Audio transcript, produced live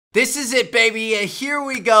This is it, baby. Here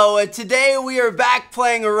we go. Today we are back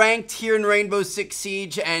playing ranked here in Rainbow Six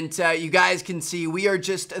Siege, and you guys can see we are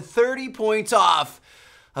just 30 points off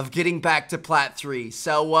of getting back to Plat 3.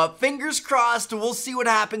 So fingers crossed. We'll see what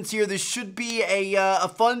happens here. This should be a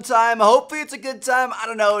fun time. Hopefully it's a good time. I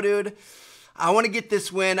don't know, dude. I want to get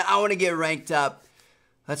this win. I want to get ranked up.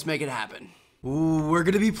 Let's make it happen. Ooh, we're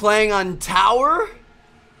going to be playing on Tower.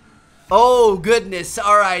 Oh, goodness.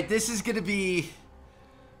 All right, this is going to be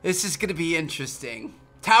interesting.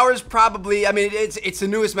 Tower's probably, I mean, it's the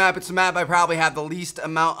newest map. It's the map I probably have the least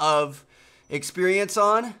amount of experience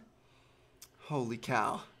on. Holy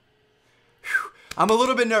cow. Whew. I'm a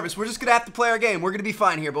little bit nervous. We're just going to have to play our game. We're going to be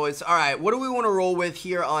fine here, boys. All right, what do we want to roll with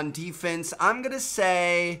here on defense? I'm going to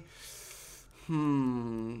say,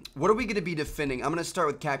 what are we going to be defending? I'm going to start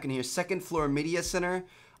with Captain here. Second floor media center.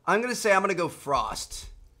 I'm going to say I'm going to go Frost.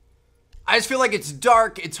 I just feel like it's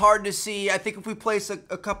dark, it's hard to see. I think if we place a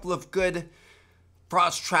couple of good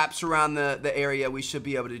frost traps around the area, we should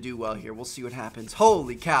be able to do well here. We'll see what happens.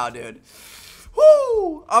 Holy cow, dude.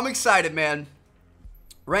 Woo! I'm excited, man.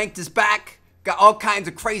 Ranked is back. Got all kinds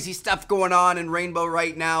of crazy stuff going on in Rainbow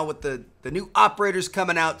right now with the new operators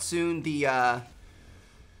coming out soon. The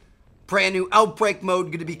brand new outbreak mode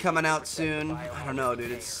going to be coming out soon. I don't know,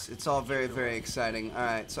 dude. It's all very, very exciting. All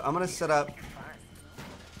right, so I'm going to set up...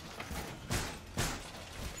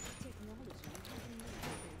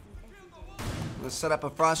 Let's set up a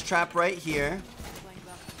frost trap right here.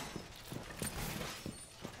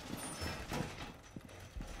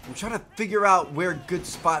 I'm trying to figure out where good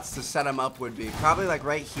spots to set them up would be. Probably like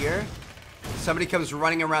right here. Somebody comes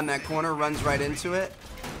running around that corner, runs right into it.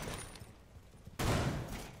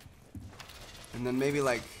 And then maybe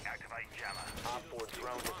like...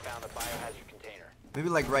 Maybe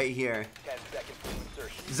like right here.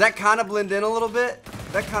 Does that kind of blend in a little bit?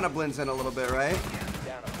 That kind of blends in a little bit, right?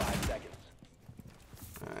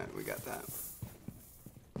 Alright, we got that.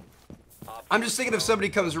 I'm just thinking if somebody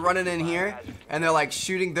comes running in here and they're like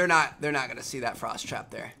shooting, they're not gonna see that frost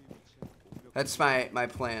trap there. That's my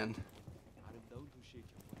plan.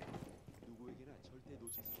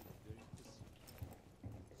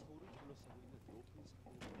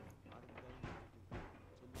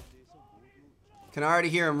 Can already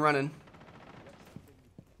hear him running.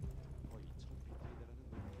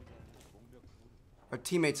 Our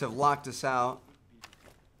teammates have locked us out.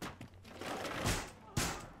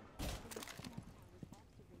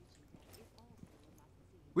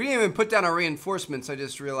 We didn't even put down our reinforcements, I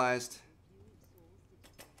just realized.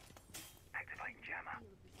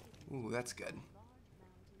 Ooh, that's good.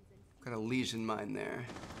 Got a Legion mine there.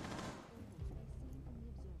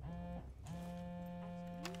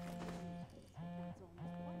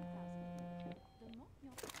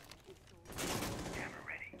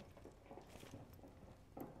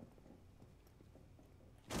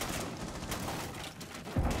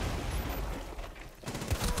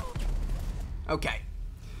 Okay.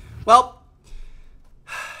 Well,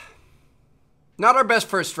 not our best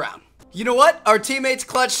first round. You know what? Our teammates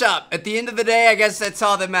clutched up. At the end of the day, I guess that's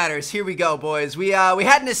all that matters. Here we go, boys. We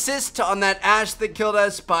had an assist on that Ash that killed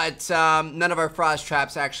us, but none of our frost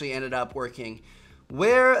traps actually ended up working.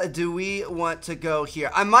 Where do we want to go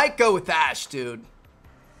here? I might go with Ash, dude.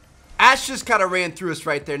 Ash just kind of ran through us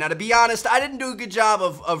right there. Now, to be honest, I didn't do a good job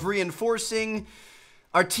of reinforcing.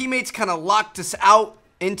 Our teammates kind of locked us out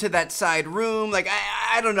into that side room. Like,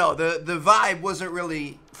 I don't know. The vibe wasn't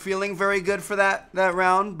really feeling very good for that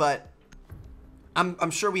round, but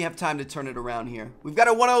I'm sure we have time to turn it around here. We've got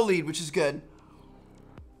a 1-0 lead, which is good.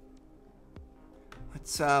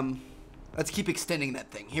 Let's keep extending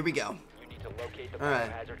that thing. Here we go. You need to locate the all right.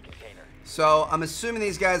 biohazard container. So I'm assuming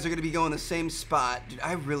these guys are going to be going the same spot.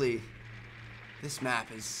 Dude, this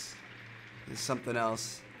map is something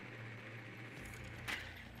else.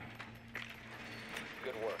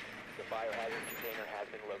 Good work. The biohazard container has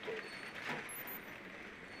been located.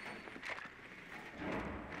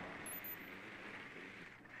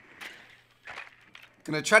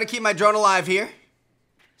 Gonna try to keep my drone alive here.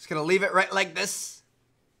 Just gonna leave it right like this.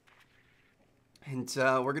 And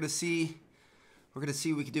we're gonna see what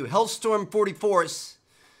we can do. Hellstorm 44's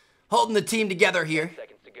holding the team together here. 10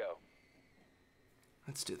 seconds to go.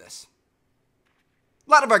 Let's do this.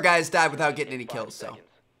 A lot of our guys died without getting any kills, so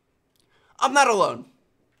I'm not alone.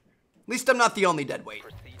 At least I'm not the only dead weight.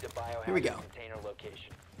 Proceed to biohazard Here we go. container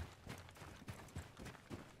location.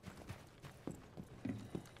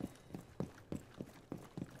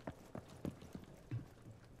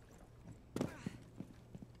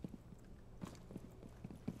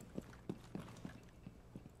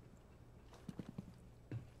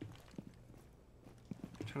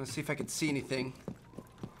 Trying to see if I can see anything.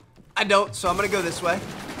 I don't, so I'm gonna go this way.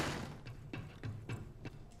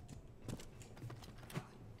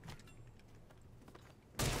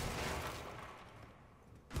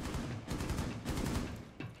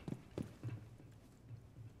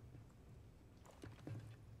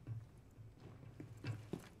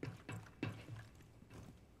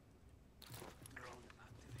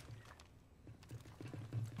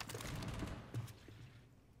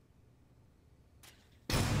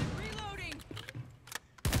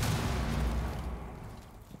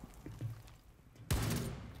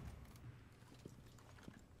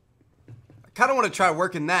 I kind of want to try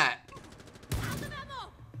working that.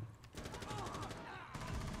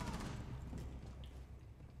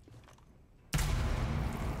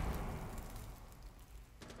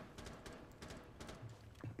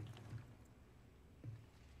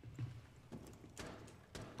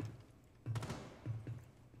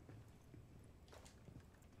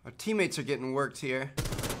 Our teammates are getting worked here.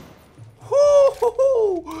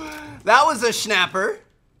 Woo-hoo-hoo. That was a snapper.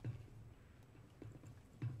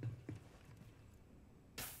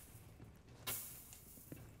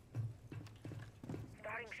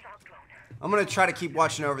 I'm gonna try to keep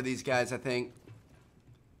watching over these guys, I think.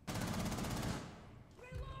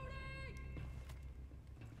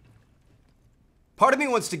 Part of me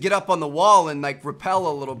wants to get up on the wall and like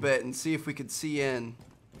rappel a little bit and see if we could see in.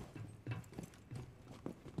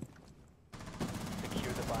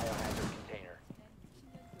 Secure the biohazard container.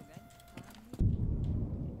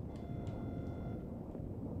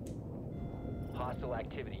 Hostile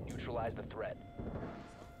activity. Neutralize the threat.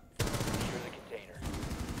 Secure the container.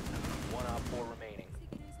 1 op 4 remaining.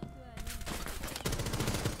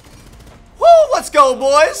 Woo! Let's go,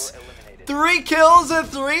 boys! 3 kills and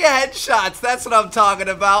 3 headshots. That's what I'm talking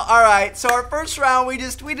about. All right, so our first round, we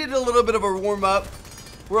did a little bit of a warm up.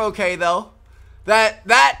 We're okay though.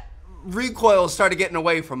 That recoil started getting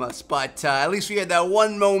away from us, but at least we had that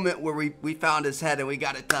one moment where we found his head and we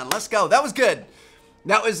got it done. Let's go. That was good.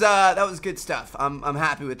 That was good stuff. I'm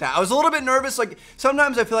happy with that. I was a little bit nervous. Like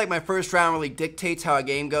sometimes I feel like my first round really dictates how a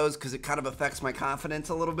game goes because it kind of affects my confidence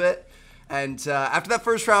a little bit. And after that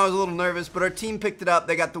first round, I was a little nervous, but our team picked it up.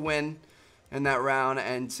 They got the win in that round,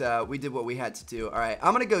 and we did what we had to do. All right,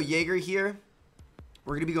 I'm gonna go Jaeger here.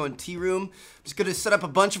 We're gonna be going T-room. Just gonna set up a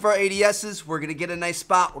bunch of our ADSs. We're gonna get a nice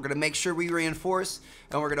spot. We're gonna make sure we reinforce,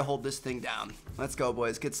 and we're gonna hold this thing down. Let's go,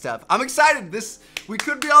 boys. Good stuff. I'm excited. We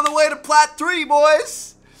could be on the way to Plat 3,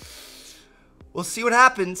 boys. We'll see what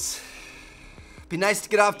happens. Be nice to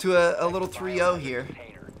get off to a little 3-0 here.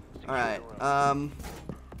 All right.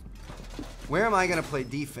 Where am I gonna play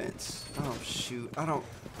defense? Oh shoot. I don't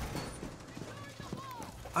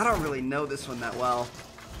really know this one that well.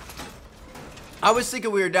 I was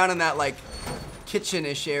thinking we were down in that like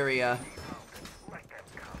kitchen-ish area.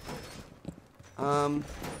 I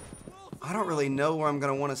don't really know where I'm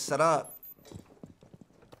gonna want to set up.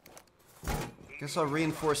 Guess I'll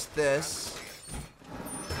reinforce this.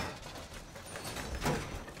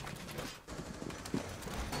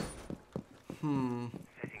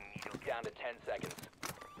 Down to 10 seconds.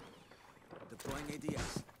 Deploying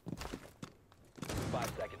ADS.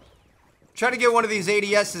 5 seconds. Try to get one of these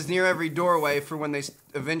ADSs near every doorway for when they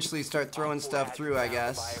eventually start throwing stuff through, I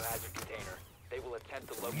guess. Biohazard container. They will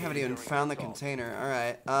attempt to locate We haven't even during found the assault. container. All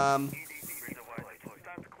right.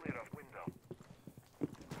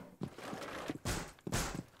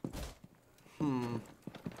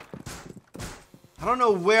 I don't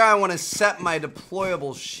know where I want to set my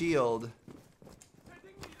deployable shield.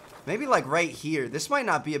 Maybe like right here. This might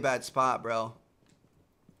not be a bad spot, bro.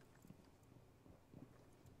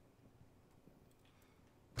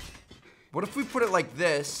 What if we put it like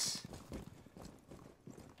this?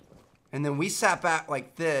 And then we sat back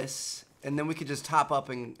like this. And then we could just hop up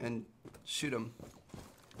and shoot him.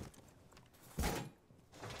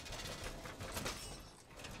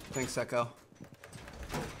 Thanks, Echo.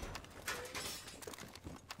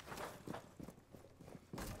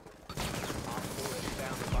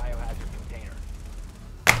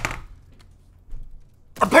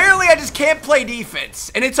 Apparently, I just can't play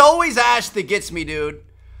defense. And it's always Ash that gets me, dude.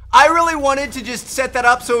 I really wanted to just set that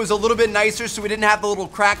up so it was a little bit nicer so we didn't have the little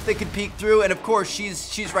crack they could peek through. And of course,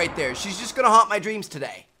 she's right there. She's just going to haunt my dreams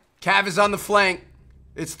today. Cav is on the flank.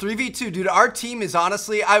 It's 3v2, dude. Our team is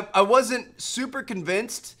honestly, I wasn't super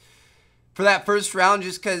convinced for that first round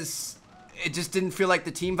just because it just didn't feel like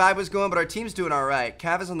the team vibe was going. But our team's doing all right.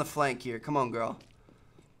 Cav is on the flank here. Come on, girl.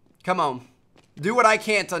 Come on. Do what I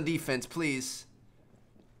can't on defense, please.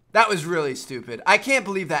 That was really stupid. I can't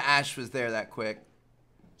believe that Ash was there that quick.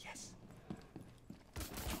 Yes.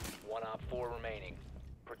 1 op 4 remaining.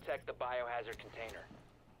 Protect the biohazard container.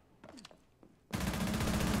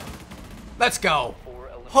 Let's go.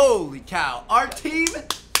 Holy cow. Our team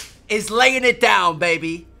is laying it down,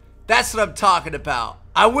 baby. That's what I'm talking about.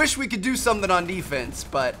 I wish we could do something on defense,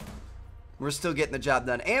 but we're still getting the job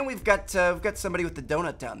done. And we've got somebody with the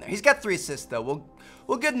donut down there. He's got 3 assists, though.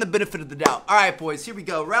 We'll give him the benefit of the doubt. All right, boys. Here we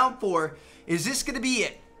go. Round 4. Is this going to be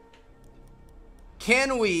it?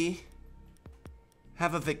 Can we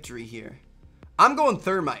have a victory here? I'm going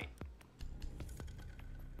thermite.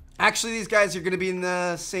 Actually, these guys are going to be in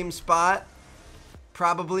the same spot.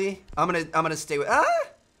 Probably. I'm gonna stay with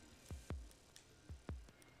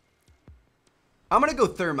I'm gonna go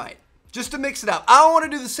thermite. Just to mix it up. I don't want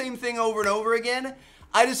to do the same thing over and over again.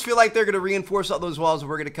 I just feel like they're gonna reinforce all those walls and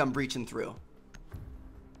we're gonna come breaching through.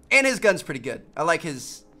 And his gun's pretty good. I like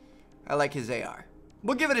his AR.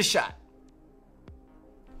 We'll give it a shot.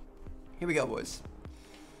 Here we go, boys.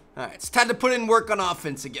 Alright, it's time to put in work on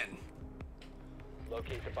offense again.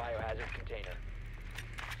 Locate the biohazard container.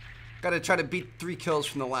 Gotta try to beat 3 kills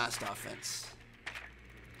from the last offense.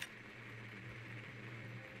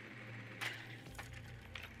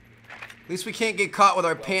 At least we can't get caught with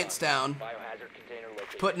our pants down, Biohazard container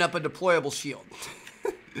located. putting up a deployable shield.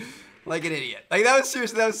 Like an idiot. Like, that was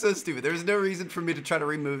seriously, that was so stupid. There was no reason for me to try to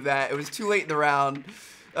remove that. It was too late in the round.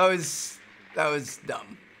 That was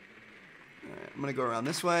dumb. Alright, I'm gonna go around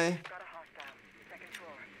this way. Got a hostile. Second floor.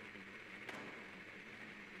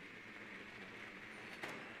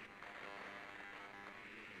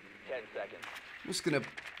 Seconds. I'm just gonna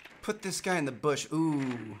put this guy in the bush. Ooh.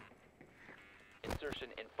 Insertion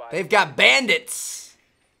in 5. They've got bandits.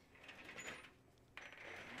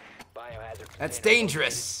 Biohazard That's container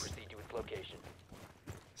dangerous. located. Proceed to its location.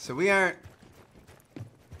 So we aren't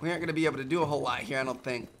gonna be able to do a whole lot here, I don't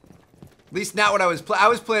think. At least not what I was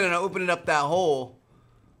planning on opening up that hole,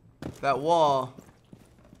 that wall,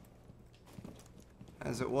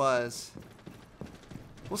 as it was.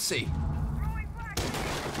 We'll see.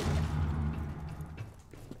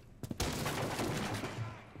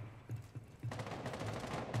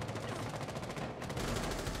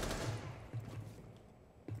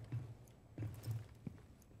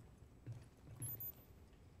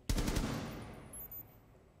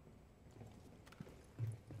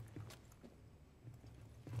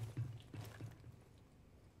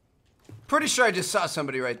 Pretty sure I just saw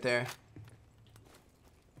somebody right there.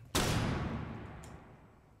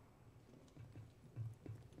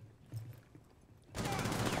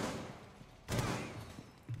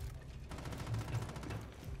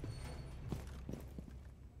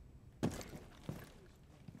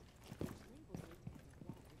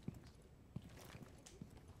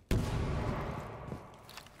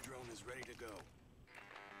 Drone is ready to go.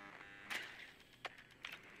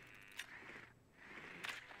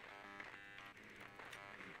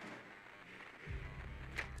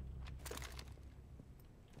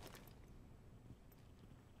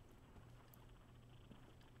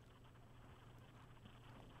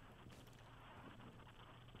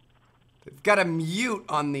 They've got a mute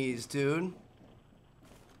on these, dude.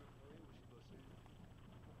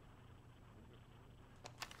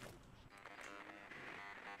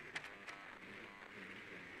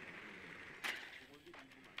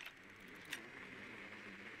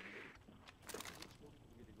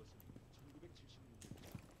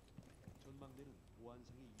 전망대는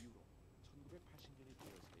보안상의 이유로 1980년이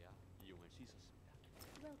되어서야 이용할 수 있었습니다.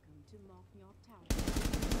 Welcome to Marknyard Tower.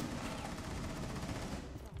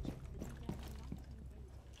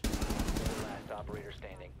 Last operator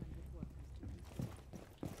standing.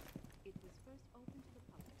 It was first opened to the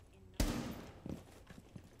public in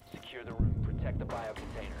Secure the room. Protect the bio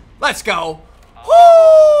container. Let's go.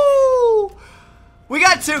 Woo! We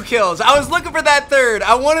got 2 kills. I was looking for that third.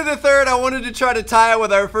 I wanted the third. I wanted to try to tie it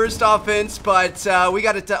with our first offense, but we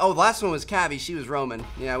got it. Oh, the last one was Cavi. She was roaming.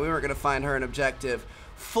 Yeah, we weren't going to find her an objective.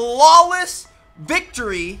 Flawless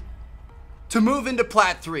victory to move into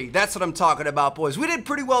Plat 3. That's what I'm talking about, boys. We did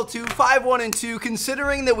pretty well, too. 5-1-2,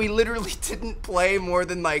 considering that we literally didn't play more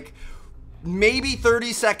than, like, maybe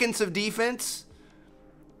 30 seconds of defense.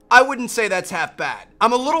 I wouldn't say that's half bad.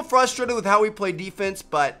 I'm a little frustrated with how we play defense,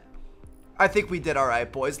 but I think we did all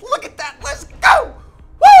right, boys. Look at that. Let's go.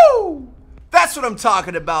 Woo! That's what I'm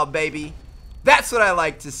talking about, baby. That's what I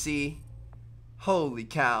like to see. Holy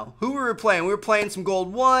cow. Who were we playing? We were playing some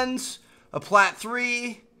gold 1s, a plat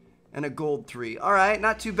 3, and a gold 3. All right,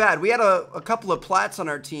 not too bad. We had a couple of plats on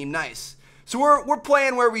our team. Nice. So we're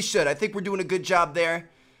playing where we should. I think we're doing a good job there.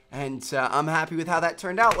 And I'm happy with how that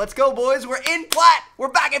turned out. Let's go, boys. We're in plat. We're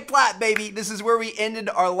back in plat, baby. This is where we ended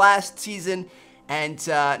our last season. And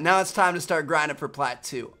now it's time to start grinding for plat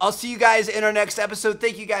 2. I'll see you guys in our next episode.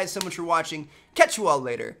 Thank you guys so much for watching. Catch you all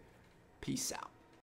later. Peace out.